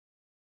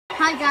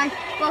Hi guys,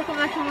 welcome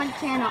back to my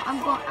channel.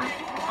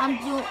 I'm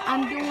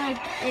doing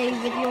a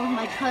video with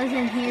my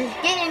cousin here.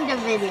 Get in the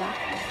video.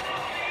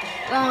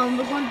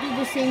 We're going to do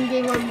the same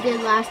game what we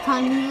did last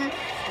time here,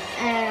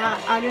 and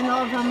I don't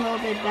know if I'm a little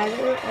bit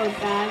better or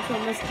bad. So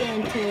let's get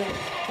into it.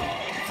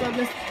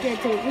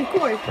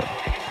 Record.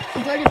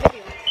 Enjoy the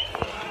video.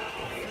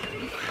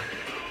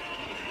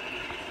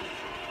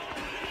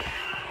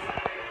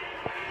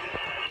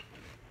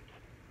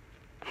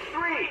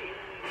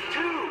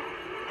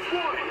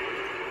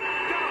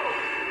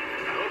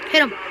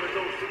 Hit him.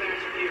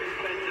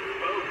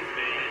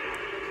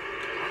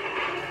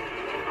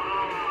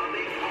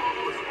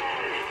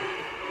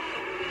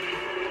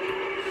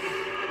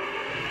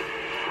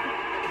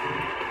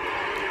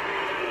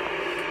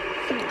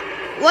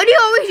 Why do you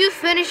always just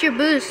finish your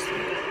boost?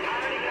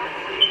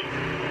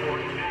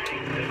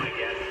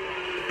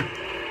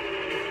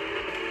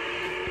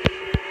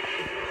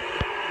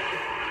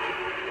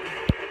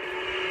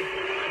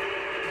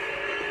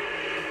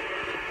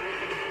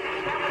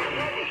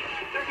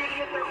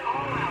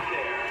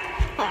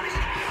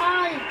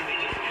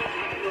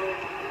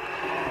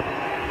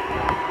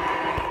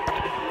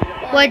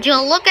 Would you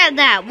look at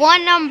that?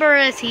 What number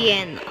is he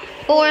in?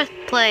 4th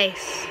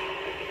place.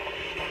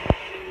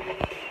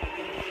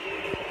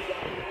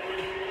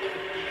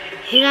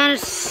 He got a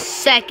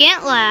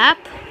 2nd lap.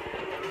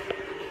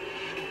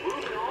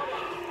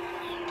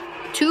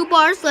 2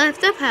 bars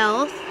left of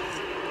health.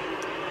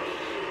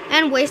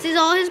 And wasted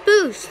all his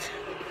boost.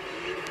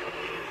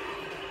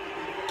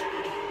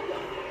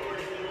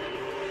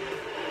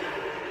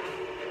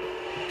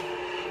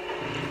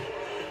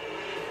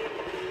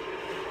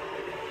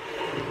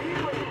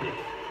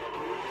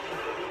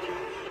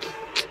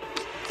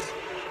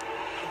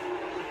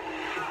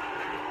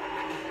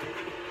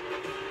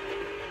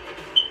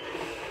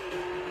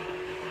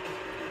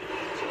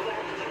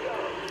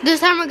 This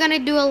time we're gonna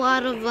do a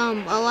lot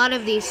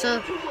of these.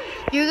 So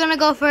you're gonna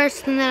go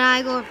first, and then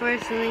I go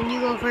first, and then you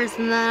go first,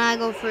 and then I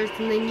go first,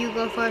 and then you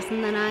go first,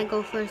 and then I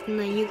go first, and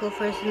then you go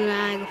first, and then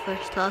I go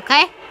first.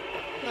 Okay?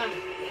 Yeah.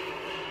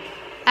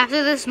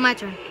 After this, my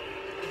turn.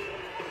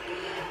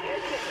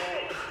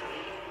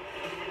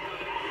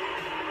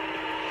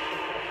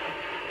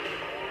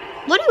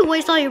 Why do you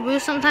waste all your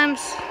boost sometimes?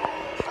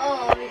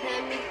 Oh, because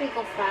it makes me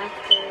go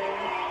faster.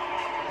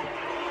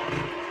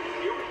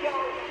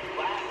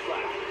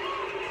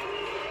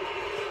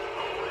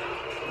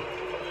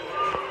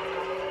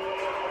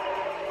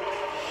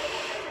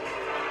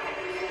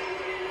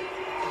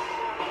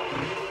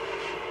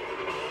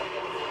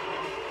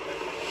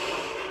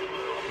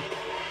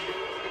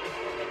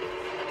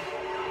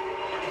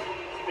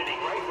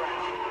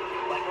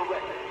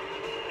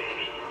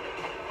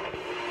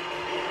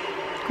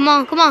 Come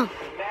on, come on.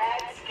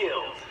 Mad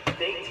skills.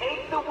 They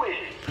take the win.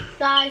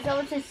 Guys, that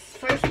was his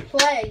first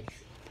place.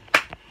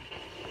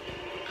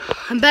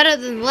 I'm better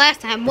than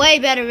last time. Way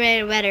better.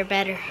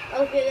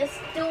 Okay, let's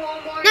do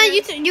one more. No,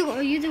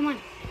 you do one.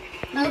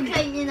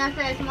 Okay, then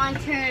after it's my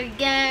turn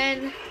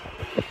again.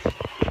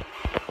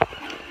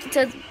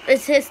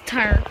 It's his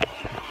turn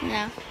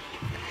now.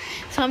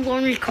 So I'm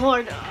going to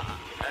record.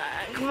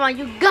 Come on,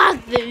 you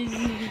got this.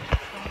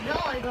 No,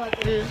 I got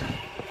this.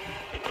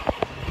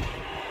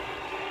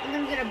 I'm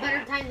going to get a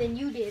better time than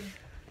you did.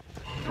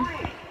 3,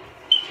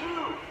 2,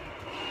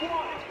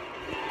 1.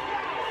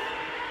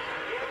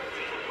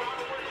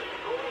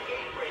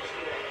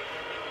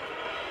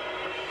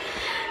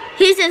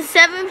 He's in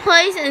 7th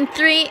place and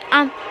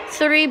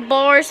 3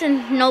 bars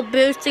and no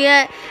boost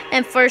yet,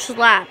 and first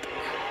lap.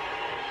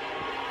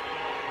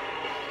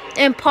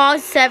 And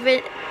Paul's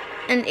 7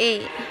 and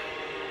 8.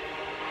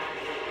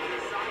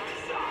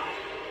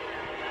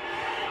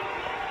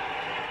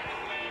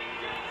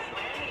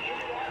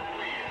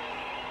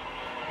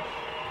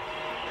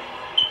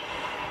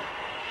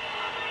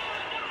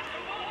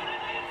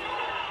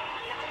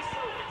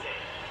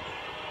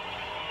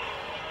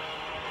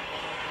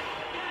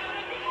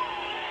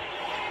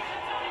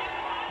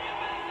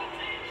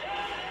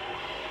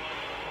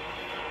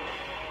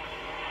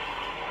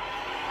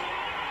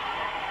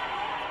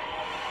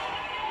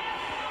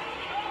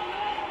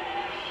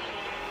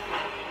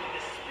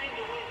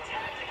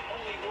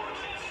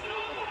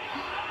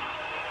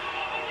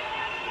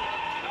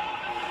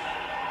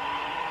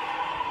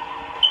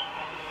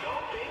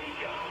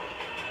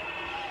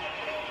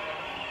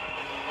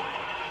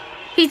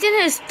 He's in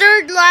his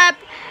 3rd lap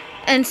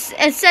and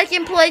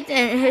 2nd place,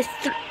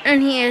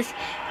 and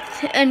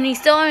he's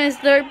still on his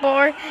 3rd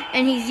bar,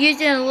 and he's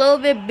using a little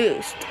bit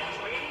boost.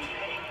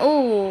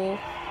 Oh,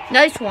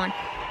 nice one.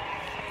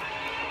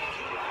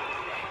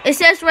 It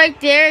says right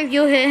there, if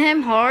you hit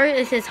him hard,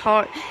 it says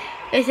hard.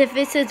 If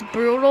it says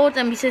brutal,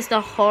 that means it's the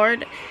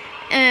hard,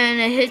 and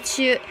it hits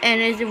you, and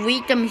it's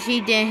weak, that means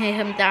you didn't hit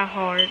him that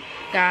hard,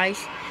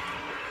 guys.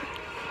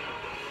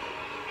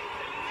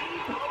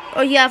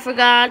 Oh yeah, I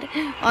forgot.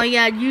 Oh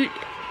yeah, you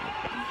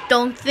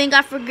don't think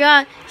I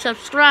forgot.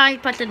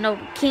 Subscribe, put the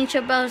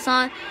notification bells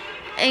on,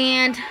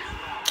 and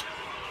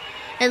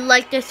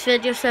like this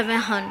video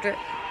 700.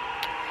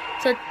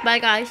 So bye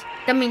guys.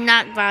 I mean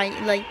not bye,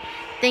 like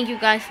thank you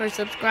guys for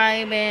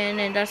subscribing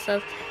and that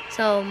stuff.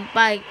 So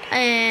bye,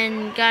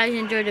 and guys,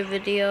 enjoy the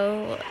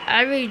video.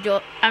 I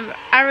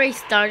already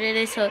started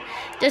it, so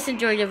just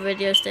enjoy the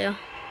video still,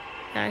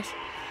 guys.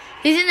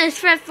 He's in his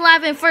fifth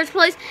lap in first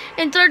place,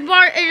 in third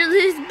bar is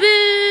his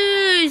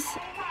boost.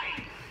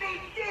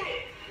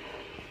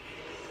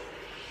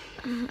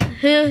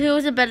 Who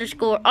was a better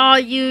score? Oh,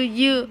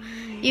 you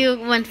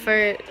went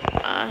for.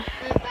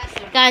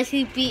 Guys,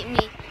 he beat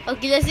me.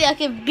 Okay, let's see. I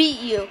can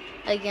beat you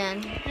again.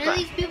 None of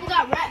these people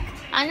got wrecked.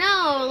 I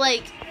know,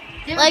 like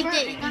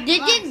They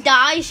didn't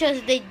die,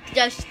 just they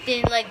just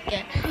didn't like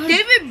it.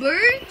 David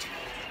Bird?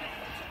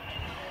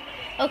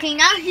 Okay,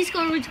 now he's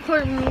gonna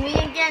record me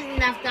again,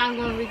 and after I'm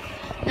gonna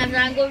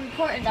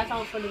record, and that's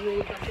all for the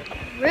video.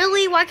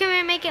 Really? Why can't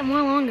we make it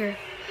more longer?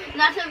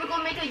 And after we're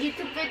gonna make a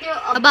YouTube video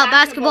About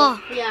basketball.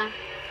 Yeah.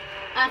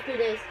 After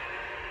this.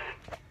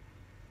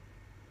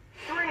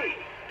 3,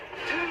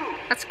 2,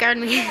 That scared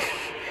me.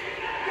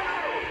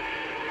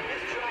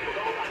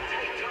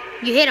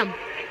 You hit him.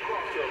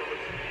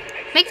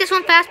 Make this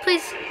one fast,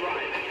 please.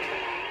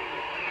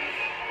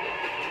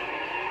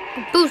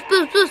 Boost,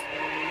 boost, boost.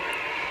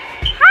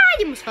 Ah,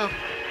 you almost fell.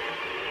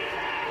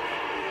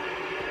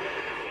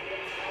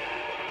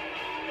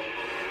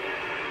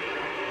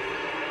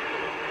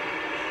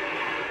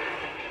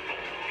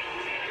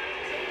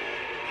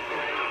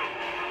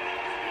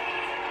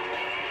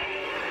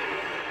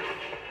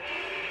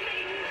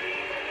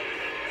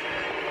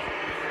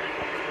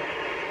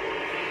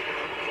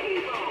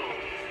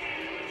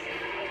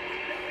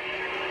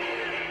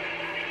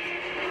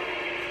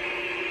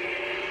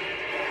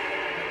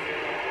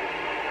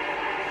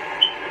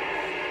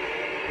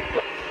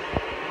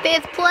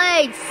 Fifth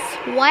place.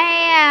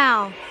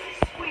 Wow.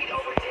 sweet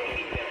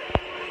overtaking there.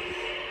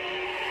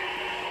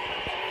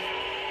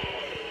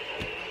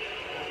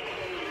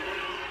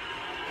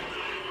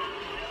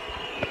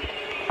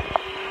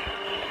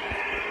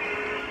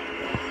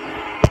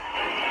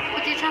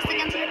 Put your chest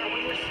against here.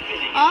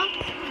 Huh?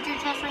 Put your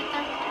chest right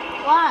there.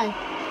 Why?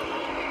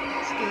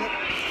 Let's do it.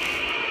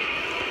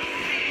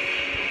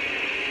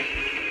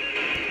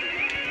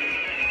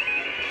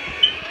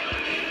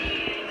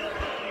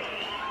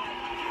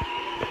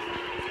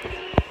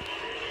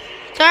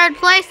 Third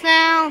place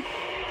now.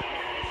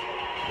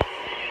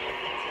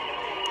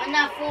 I'm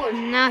not fourth.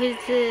 Now he's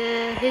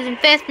in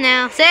fifth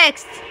now.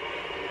 Sixth.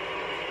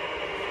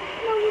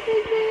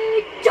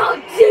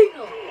 John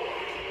Cena.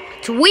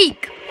 It's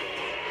weak.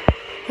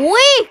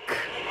 Weak.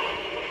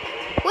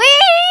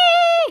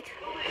 Weak.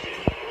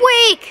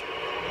 Weak.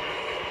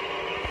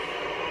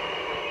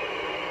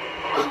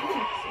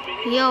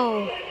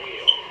 Yo.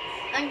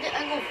 I'm going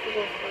to go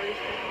first.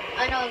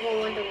 I know I'm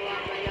going the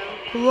wrong way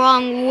though.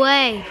 Wrong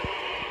way.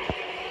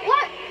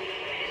 What?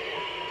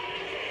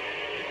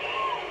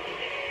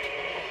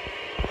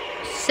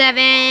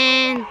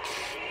 7.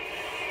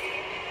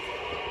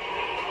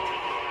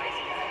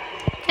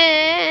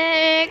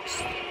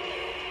 6.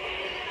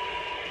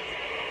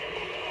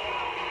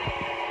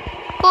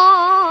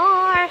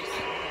 4.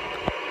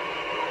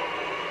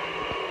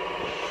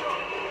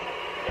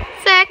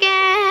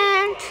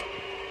 Second.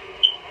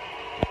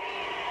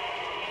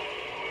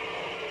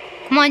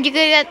 Come on, you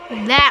gotta get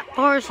that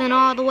person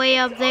all the way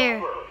up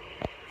there.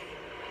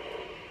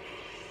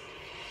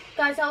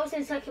 Guys, I was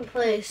in second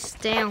place.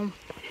 Place down.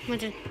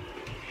 Okay,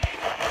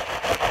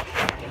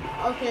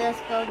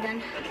 let's go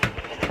then.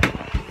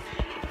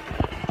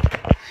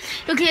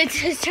 Okay, it's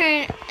his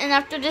turn, and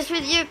after this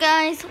video,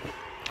 guys,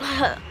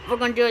 we're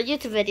gonna do a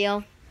YouTube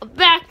video of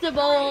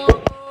basketball.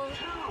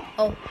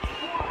 Oh.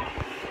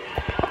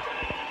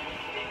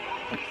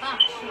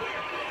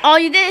 Oh,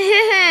 you didn't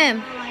hit him.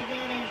 No, I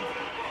didn't.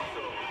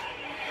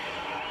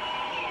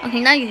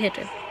 Okay, now you hit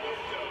him.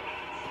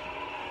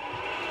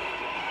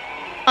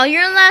 Oh,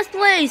 you're in last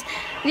place.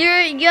 You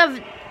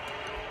have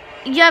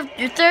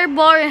your third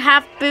bar and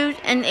half boost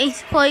and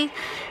eighth place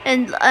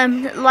and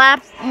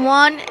lap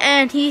 1,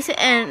 and he's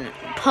in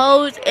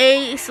pose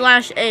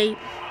A/8.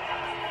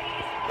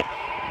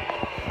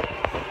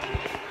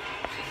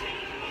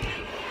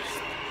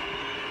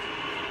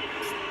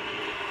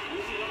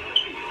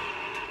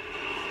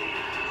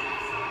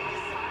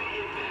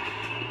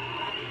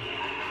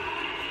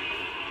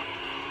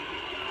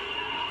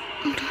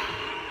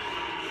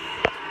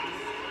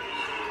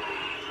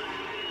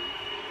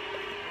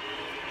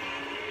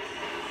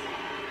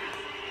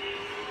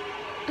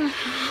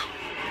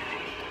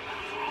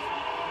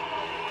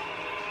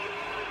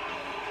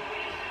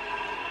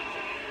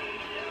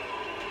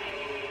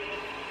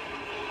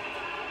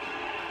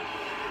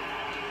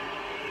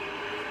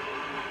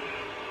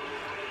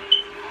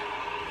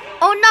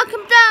 Oh, knock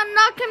him down,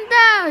 knock him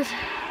down.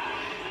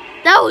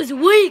 That was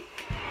weak.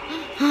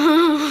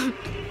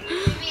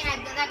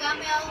 That got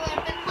me all the way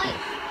to fifth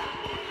place.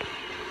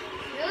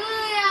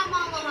 Yeah, I'm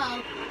on low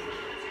health.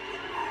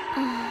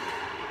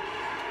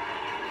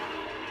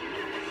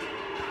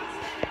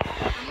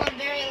 I'm on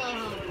very low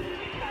health.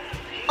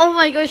 Oh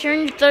my gosh, you're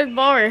in your third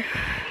bar.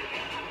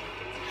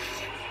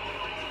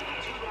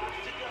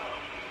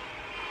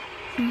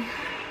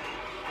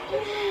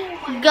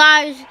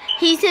 Guys,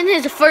 he's in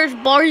his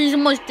first bar. He's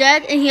almost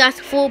dead, and he has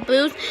full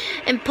boost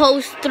and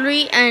post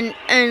 3, and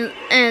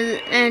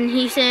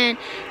he's in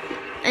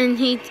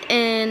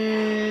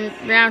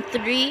round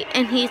 3,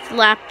 and he's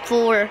lap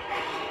 4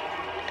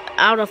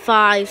 out of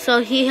 5.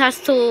 So he has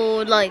to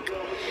like,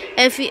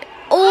 if he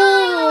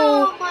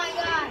Oh my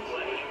God.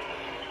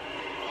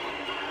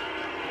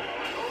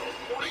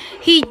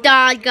 he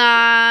died,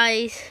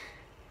 guys.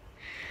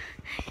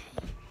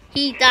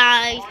 He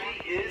died.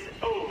 Is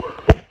over.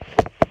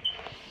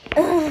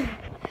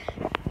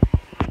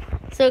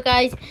 So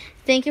guys,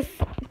 thank you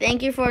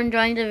for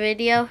enjoying the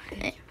video.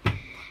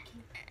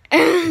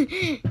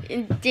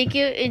 Thank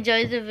you,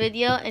 enjoy the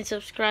video, and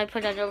subscribe,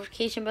 put that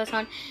notification bell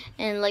on,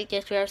 and like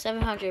this. We are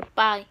 700.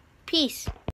 Bye. Peace.